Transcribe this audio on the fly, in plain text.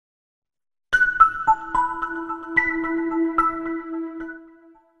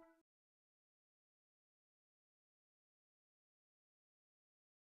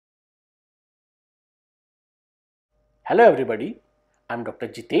Hello everybody, I am Dr.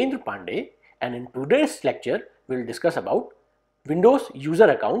 Jeetendra Pande, and in today's lecture we will discuss about Windows user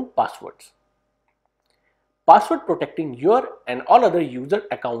account passwords. Password protecting your and all other user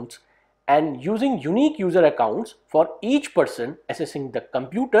accounts and using unique user accounts for each person accessing the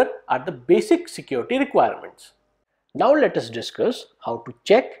computer are the basic security requirements. Now let us discuss how to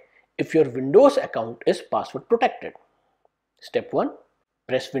check if your Windows account is password protected. Step 1.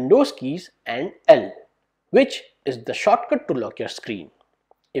 Press Windows keys and L, which is the shortcut to lock your screen.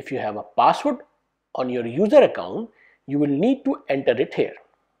 If you have a password on your user account, you will need to enter it here.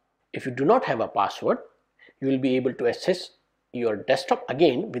 If you do not have a password, you will be able to access your desktop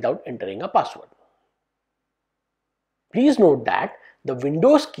again without entering a password. Please note that the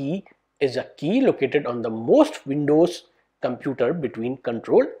Windows key is a key located on the most Windows computer between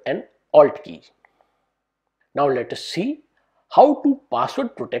Control and Alt keys. Now let us see how to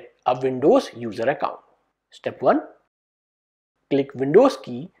password protect a Windows user account. Step 1. Click Windows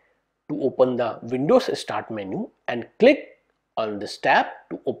key to open the Windows Start menu and click on this tab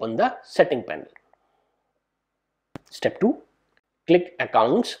to open the setting panel. Step 2. Click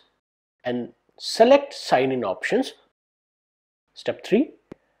Accounts and select Sign In options. Step 3.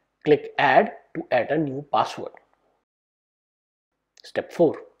 Click Add to add a new password. Step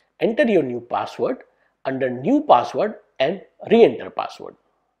 4. Enter your new password under New Password and re-enter password.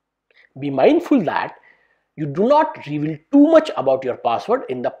 Be mindful that you do not reveal too much about your password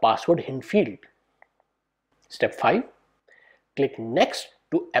in the password hint field. Step 5. Click Next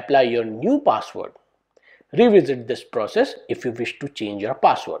to apply your new password. Revisit this process if you wish to change your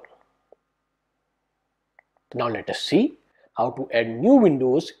password. Now let us see how to add new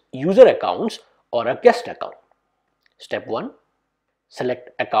Windows user accounts or a guest account. Step 1. Select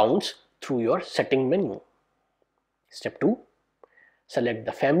Accounts through your setting menu. Step 2. Select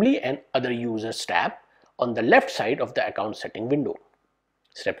the Family and Other Users tab on the left side of the account setting window.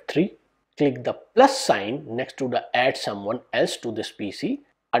 Step 3. Click the plus sign next to the Add Someone Else to this PC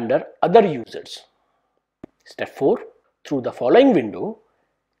under Other Users. Step 4. Through the following window,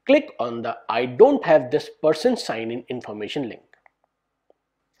 click on the I don't have this person sign in information link.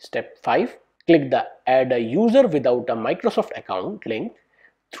 Step 5. Click the Add a user without a Microsoft account link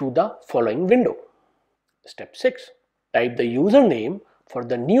through the following window. Step 6. Type the username for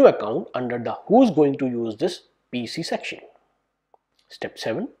the new account under the Who's going to use this PC section. Step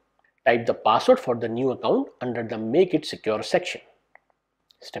 7. Type the password for the new account under the Make it secure section.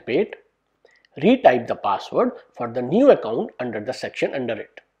 Step 8. Retype the password for the new account under the section under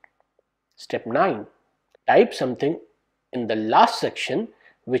it. Step 9. Type something in the last section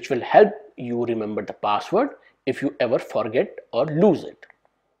which will help you remember the password if you ever forget or lose it.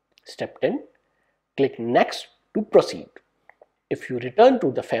 Step 10. Click Next to proceed. If you return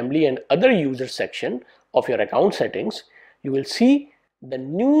to the Family and Other Users section of your account settings, you will see the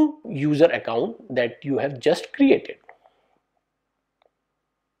new user account that you have just created.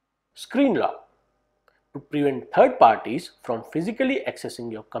 Screen lock. To prevent third parties from physically accessing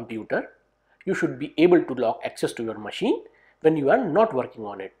your computer, you should be able to lock access to your machine when you are not working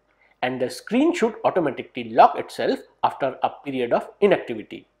on it, and the screen should automatically lock itself after a period of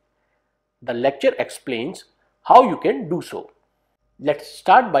inactivity. The lecture explains how you can do so. Let's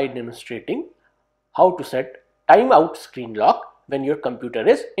start by demonstrating how to set timeout screen lock when your computer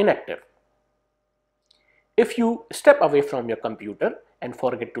is inactive. If you step away from your computer and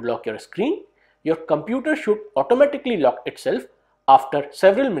forget to lock your screen, your computer should automatically lock itself after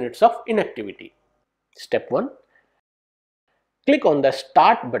several minutes of inactivity. Step 1. Click on the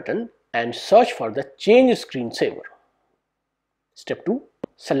Start button and search for the Change Screensaver. Step 2.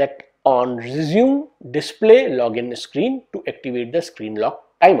 Select on Resume Display Login Screen to activate the screen lock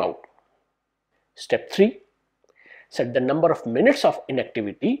timeout. Step 3. Set the number of minutes of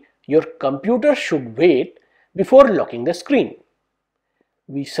inactivity your computer should wait before locking the screen.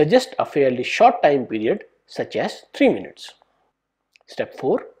 We suggest a fairly short time period such as 3 minutes. Step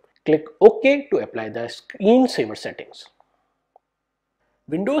 4. Click OK to apply the screensaver settings.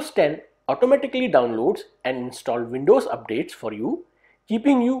 Windows 10 automatically downloads and installs Windows updates for you,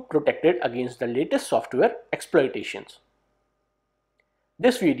 keeping you protected against the latest software exploitations.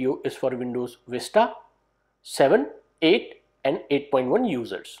 This video is for Windows Vista 7, 8 and 8.1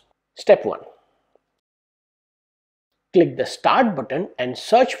 users. Step 1. Click the Start button and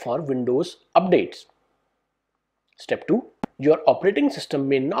search for Windows Updates. Step 2. Your operating system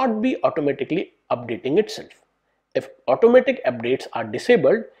may not be automatically updating itself. If automatic updates are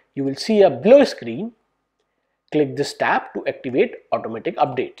disabled, you will see a blue screen. Click this tab to activate automatic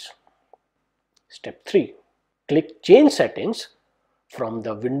updates. Step 3. Click Change Settings from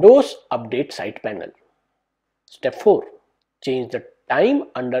the Windows Update side panel. Step 4. Change the time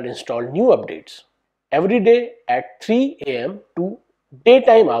under install new updates. Every day at 3 am to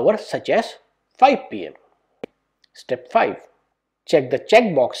daytime hours such as 5 pm. Step 5. Check the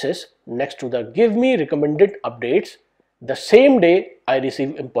check boxes next to the give me recommended updates the same day I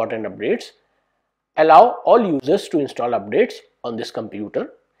receive important updates. Allow all users to install updates on this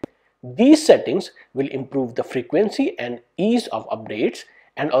computer. These settings will improve the frequency and ease of updates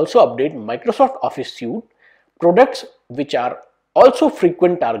and also update Microsoft Office Suite products, which are also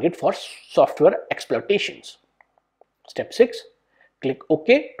frequent target for software exploitations. Step 6. Click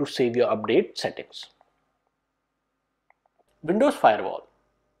OK to save your update settings. Windows Firewall.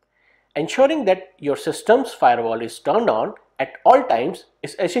 Ensuring that your system's firewall is turned on at all times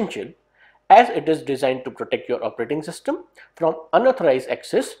is essential, as it is designed to protect your operating system from unauthorized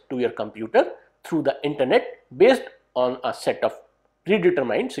access to your computer through the internet based on a set of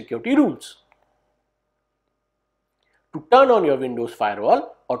predetermined security rules. To turn on your Windows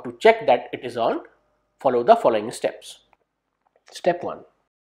Firewall or to check that it is on, follow the following steps. Step 1.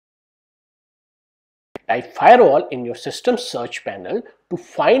 Type firewall in your system search panel to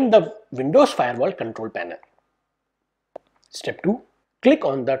find the Windows Firewall control panel. Step 2. Click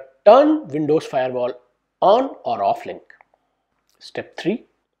on the Turn Windows Firewall on or off link. Step 3.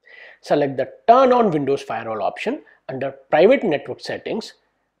 Select the Turn on Windows Firewall option under Private Network Settings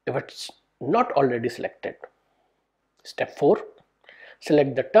if it's not already selected. Step 4.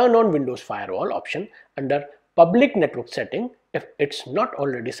 Select the Turn on Windows Firewall option under Public Network Setting if it's not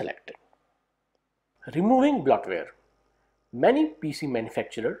already selected. Removing bloatware. Many PC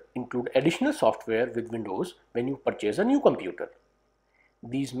manufacturers include additional software with Windows when you purchase a new computer.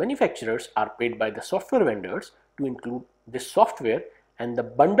 These manufacturers are paid by the software vendors to include this software, and the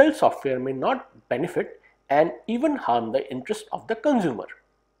bundled software may not benefit and even harm the interest of the consumer.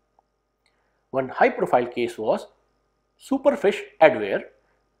 One high-profile case was Superfish adware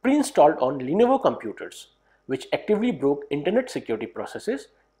pre-installed on Lenovo computers, which actively broke internet security processes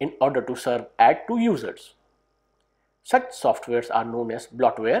in order to serve ad to users. Such softwares are known as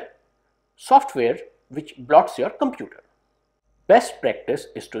bloatware, software which blots your computer. Best practice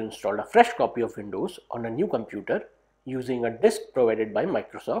is to install a fresh copy of Windows on a new computer using a disk provided by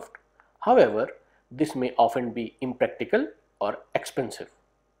Microsoft. However, this may often be impractical or expensive.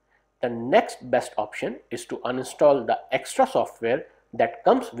 The next best option is to uninstall the extra software that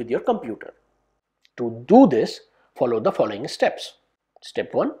comes with your computer. To do this, follow the following steps.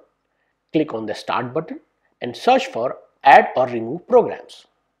 Step 1. Click on the Start button and search for Add or Remove Programs.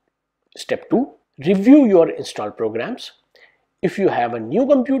 Step 2. Review your installed programs. If you have a new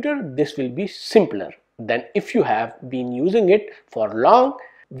computer, this will be simpler than if you have been using it for long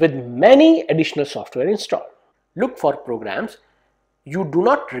with many additional software installed. Look for programs you do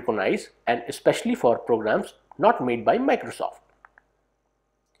not recognize, and especially for programs not made by Microsoft.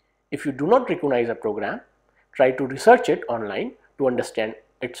 If you do not recognize a program, try to research it online to understand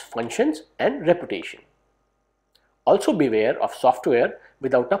its functions and reputation. Also beware of software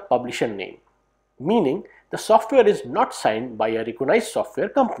without a publisher name, meaning the software is not signed by a recognized software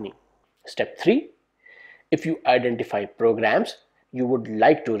company. Step 3. If you identify programs you would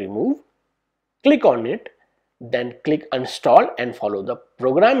like to remove, click on it, then click Uninstall and follow the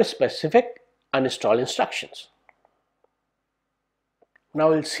program-specific uninstall instructions. Now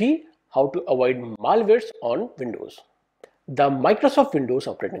we'll see how to avoid malwares on Windows. The Microsoft Windows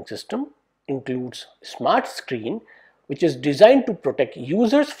operating system includes Smart Screen, which is designed to protect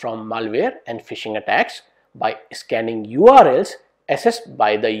users from malware and phishing attacks by scanning URLs accessed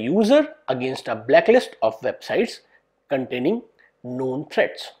by the user against a blacklist of websites containing known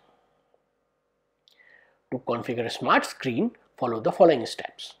threats. To configure a Smart Screen, follow the following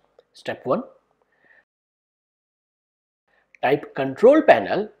steps. Step 1. Type Control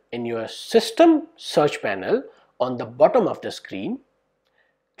Panel in your System search panel on the bottom of the screen.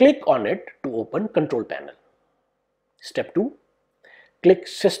 Click on it to open Control Panel. Step 2. Click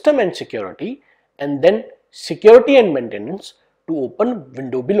System and Security and then Security and Maintenance to open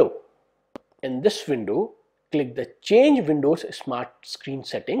window below. In this window, click the Change Windows Smart Screen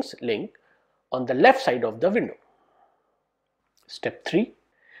Settings link on the left side of the window. Step 3.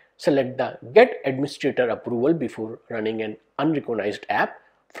 Select the Get Administrator Approval before running an unrecognized app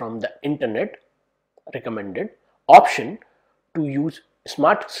from the Internet recommended option to use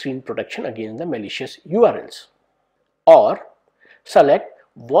Smart Screen protection against the malicious URLs. Or select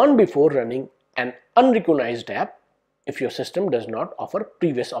Warn before running an unrecognized app if your system does not offer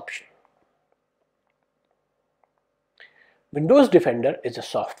previous option. Windows Defender is a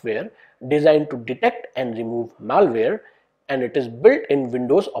software designed to detect and remove malware, and it is built in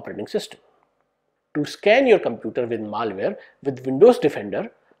Windows operating system. To scan your computer with malware with Windows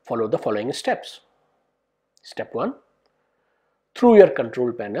Defender, follow the following steps. Step 1. Through your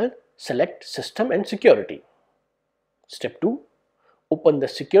control panel, select System and Security. Step 2. Open the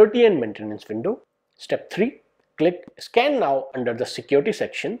Security and Maintenance window. Step 3. Click Scan Now under the Security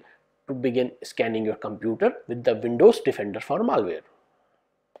section to begin scanning your computer with the Windows Defender for malware.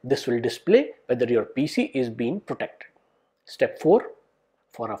 This will display whether your PC is being protected. Step 4.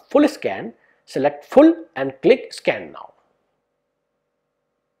 For a full scan, select Full and click Scan Now.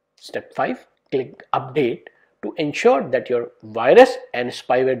 Step 5. Click Update to ensure that your virus and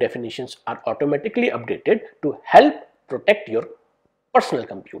spyware definitions are automatically updated to help protect your personal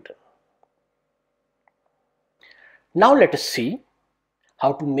computer. Now let us see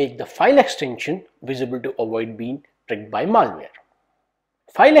how to make the file extension visible to avoid being tricked by malware.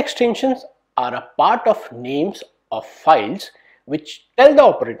 File extensions are a part of names of files which tell the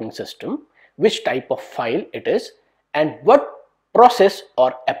operating system which type of file it is and what process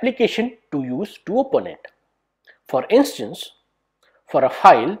or application to use to open it. For instance, for a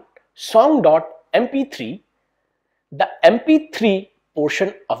file song.mp3, the mp3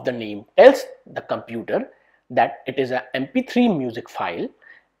 portion of the name tells the computer that it is a mp3 music file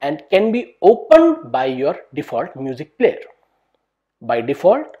and can be opened by your default music player. By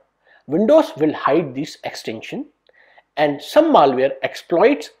default, Windows will hide this extension, and some malware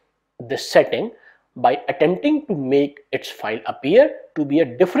exploits this setting by attempting to make its file appear to be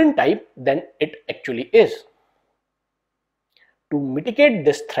a different type than it actually is. To mitigate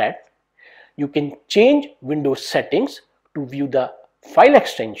this threat, you can change Windows settings to view the file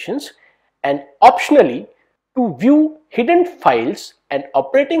extensions and optionally to view hidden files and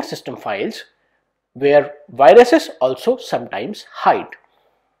operating system files where viruses also sometimes hide.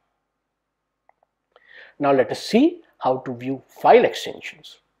 Now let us see how to view file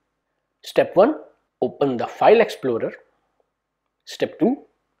extensions. Step 1. Open the File Explorer. Step 2.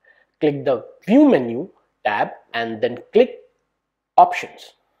 Click the View menu tab and then click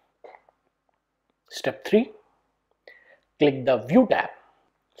Options. Step 3. Click the View tab.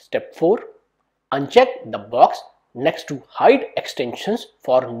 Step 4. Uncheck the box next to Hide Extensions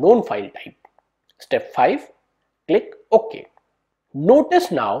for known file type. Step 5. Click OK.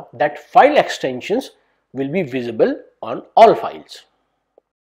 Notice now that file extensions will be visible on all files.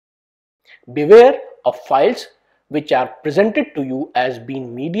 Beware of files which are presented to you as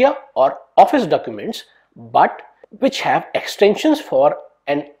being media or office documents but which have extensions for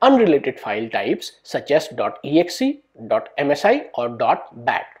an unrelated file types such as .exe, .msi or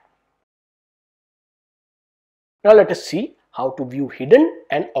 .bat. Now let us see how to view hidden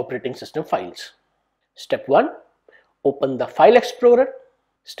and operating system files. Step 1. Open the File Explorer.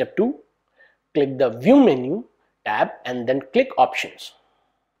 Step 2. Click the View menu tab and then click Options.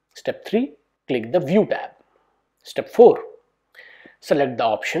 Step 3. Click the View tab. Step 4. Select the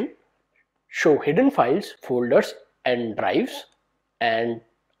option Show Hidden Files, Folders and Drives and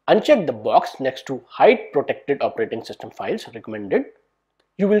uncheck the box next to Hide Protected Operating System Files recommended.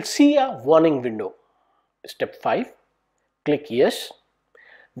 You will see a warning window. Step 5. Click Yes.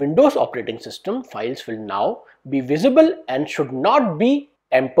 Windows operating system files will now be visible and should not be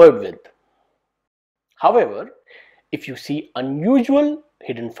tampered with. However, if you see unusual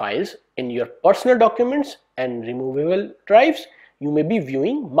hidden files in your personal documents and removable drives, you may be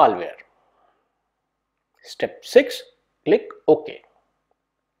viewing malware. Step 6. Click OK.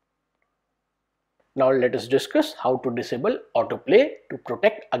 Now let us discuss how to disable autoplay to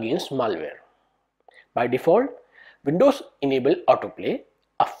protect against malware. By default, Windows enable autoplay,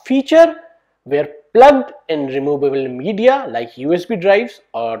 a feature where plugged in removable media like USB drives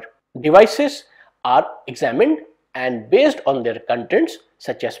or devices are examined and based on their contents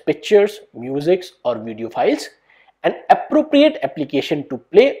such as pictures, music or video files, an appropriate application to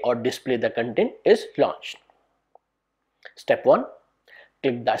play or display the content is launched. Step 1.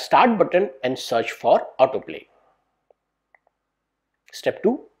 Click the Start button and search for autoplay. Step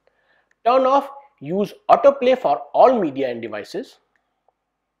 2. Turn off Use autoplay for all media and devices.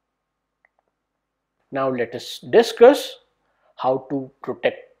 Now let us discuss how to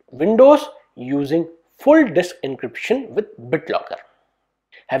protect Windows using full disk encryption with BitLocker.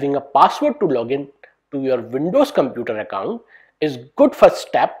 Having a password to log in to your Windows computer account is good first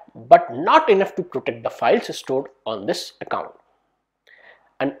step but not enough to protect the files stored on this account.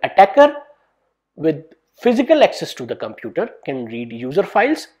 An attacker with physical access to the computer can read user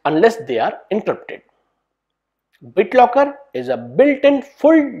files unless they are encrypted. BitLocker is a built-in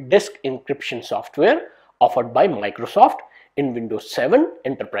full disk encryption software offered by Microsoft in Windows 7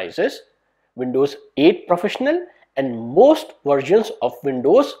 Enterprises, Windows 8 Professional and most versions of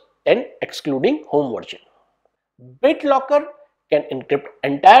Windows 10 excluding home version. BitLocker can encrypt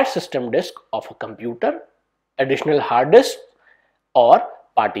entire system disk of a computer, additional hard disks or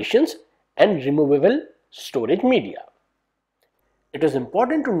partitions, and removable storage media. It is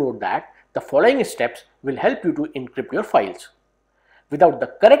important to note that the following steps will help you to encrypt your files. Without the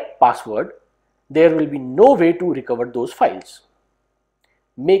correct password, there will be no way to recover those files.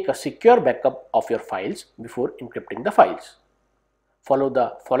 Make a secure backup of your files before encrypting the files. Follow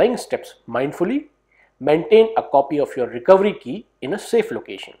the following steps mindfully. Maintain a copy of your recovery key in a safe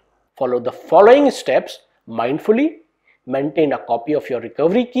location. Follow the following steps mindfully. Maintain a copy of your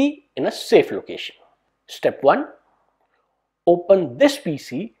recovery key in a safe location. Step 1. Open this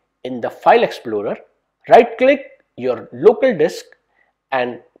PC in the File Explorer. Right-click your local disk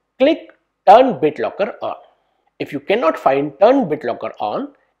and click Turn BitLocker On. If you cannot find Turn BitLocker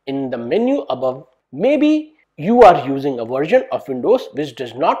On in the menu above, maybe you are using a version of Windows which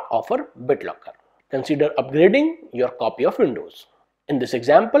does not offer BitLocker. Consider upgrading your copy of Windows. In this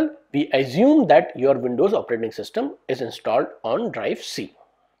example, we assume that your Windows operating system is installed on drive C.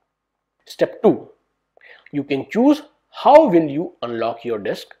 Step 2. You can choose how will you unlock your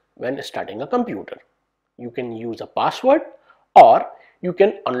disk when starting a computer. You can use a password or you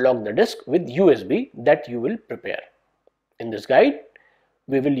can unlock the disk with USB that you will prepare. In this guide,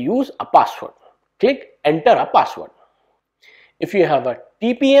 we will use a password. Click Enter a password. If you have a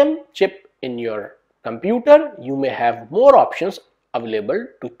TPM chip in your computer, you may have more options available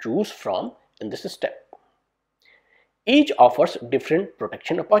to choose from in this step. Each offers different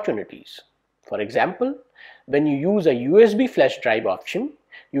protection opportunities. For example, when you use a USB flash drive option,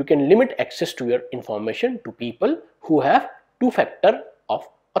 you can limit access to your information to people who have two-factor of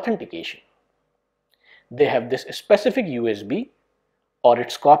authentication. They have this specific USB or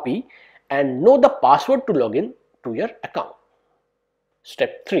its copy and know the password to log in to your account.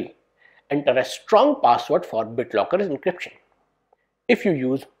 Step 3. Enter a strong password for BitLocker encryption. If you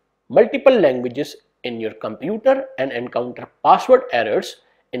use multiple languages in your computer and encounter password errors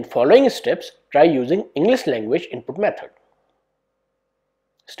in following steps, try using English language input method.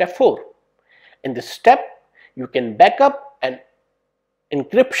 Step 4. In this step, you can back up an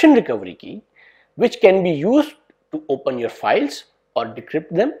encryption recovery key which can be used to open your files or decrypt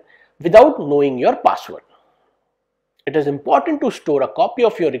them without knowing your password. It is important to store a copy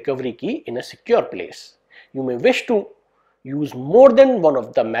of your recovery key in a secure place. You may wish to use more than one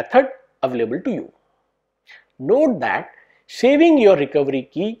of the methods available to you. Note that saving your recovery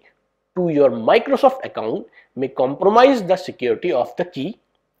key to your Microsoft account may compromise the security of the key.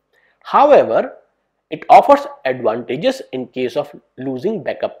 However, it offers advantages in case of losing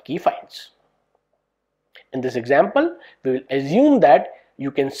backup key files. In this example, we will assume that you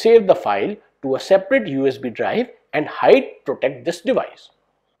can save the file to a separate USB drive and protect this device.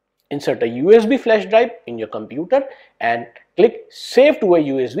 Insert a USB flash drive in your computer and click Save to a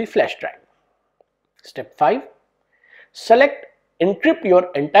USB flash drive. Step 5. Select Encrypt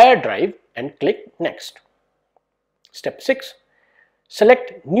your entire drive and click Next. Step 6.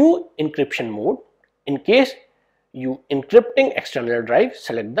 Select New Encryption Mode. In case you encrypting external drive,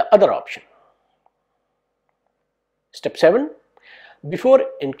 select the other option. Step 7. Before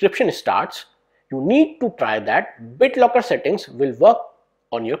encryption starts, you need to try that BitLocker settings will work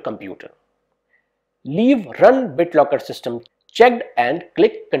on your computer. Leave Run BitLocker System checked and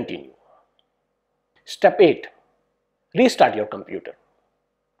click Continue. Step 8. Restart your computer.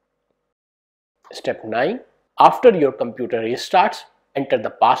 Step 9. After your computer restarts, enter the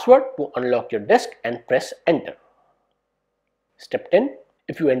password to unlock your disk and press Enter. Step 10.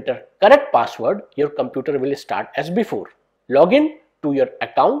 If you enter correct password, your computer will start as before. Log in to your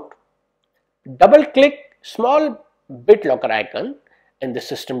account. Double-click small BitLocker icon in the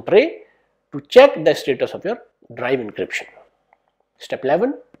system tray to check the status of your drive encryption. Step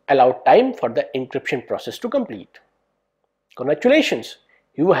 11. Allow time for the encryption process to complete. Congratulations!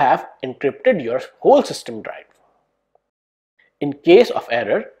 You have encrypted your whole system drive. In case of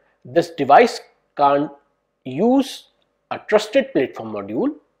error, this device can't use a trusted platform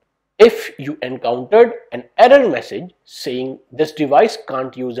module. If you encountered an error message saying this device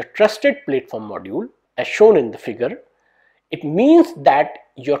can't use a trusted platform module as shown in the figure, it means that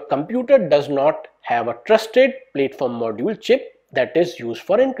your computer does not have a trusted platform module chip that is used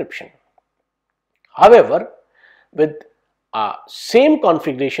for encryption. However, with a same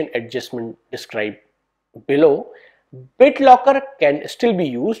configuration adjustment described below, BitLocker can still be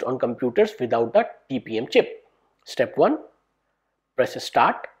used on computers without a TPM chip. Step 1. Press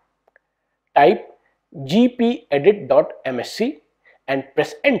Start. Type gpedit.msc and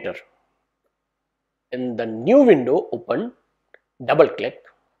press Enter. In the new window open, double click,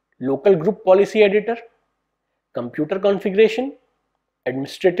 local group policy editor, computer configuration,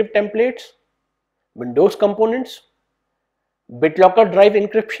 administrative templates, Windows components, BitLocker drive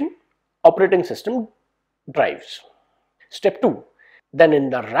encryption, operating system drives. Step 2. Then in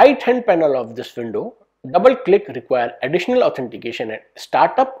the right hand panel of this window, double click require additional authentication and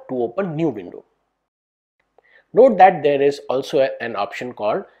startup to open new window. Note that there is also an option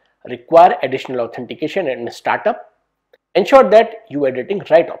called require additional authentication and startup. Ensure that you are editing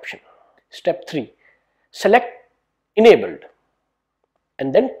right option. Step 3. Select enabled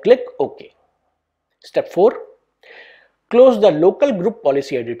and then click OK. Step 4. Close the local group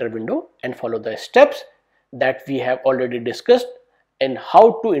policy editor window and follow the steps that we have already discussed in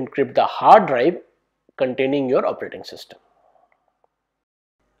how to encrypt the hard drive containing your operating system.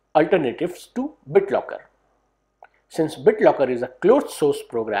 Alternatives to BitLocker. Since BitLocker is a closed source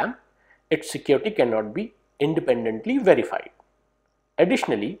program, its security cannot be independently verified.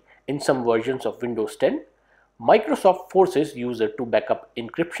 Additionally, in some versions of Windows 10, Microsoft forces users to backup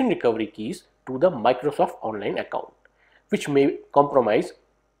encryption recovery keys to the Microsoft Online account, which may compromise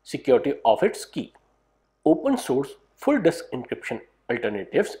security of its key. Open source full disk encryption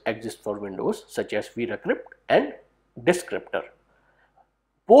alternatives exist for Windows such as VReCrypt and Descryptor.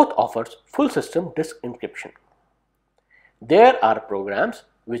 Both offers full system disk encryption. There are programs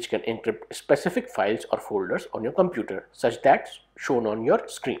which can encrypt specific files or folders on your computer, such that shown on your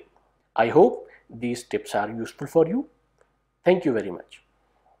screen. I hope these tips are useful for you. Thank you very much.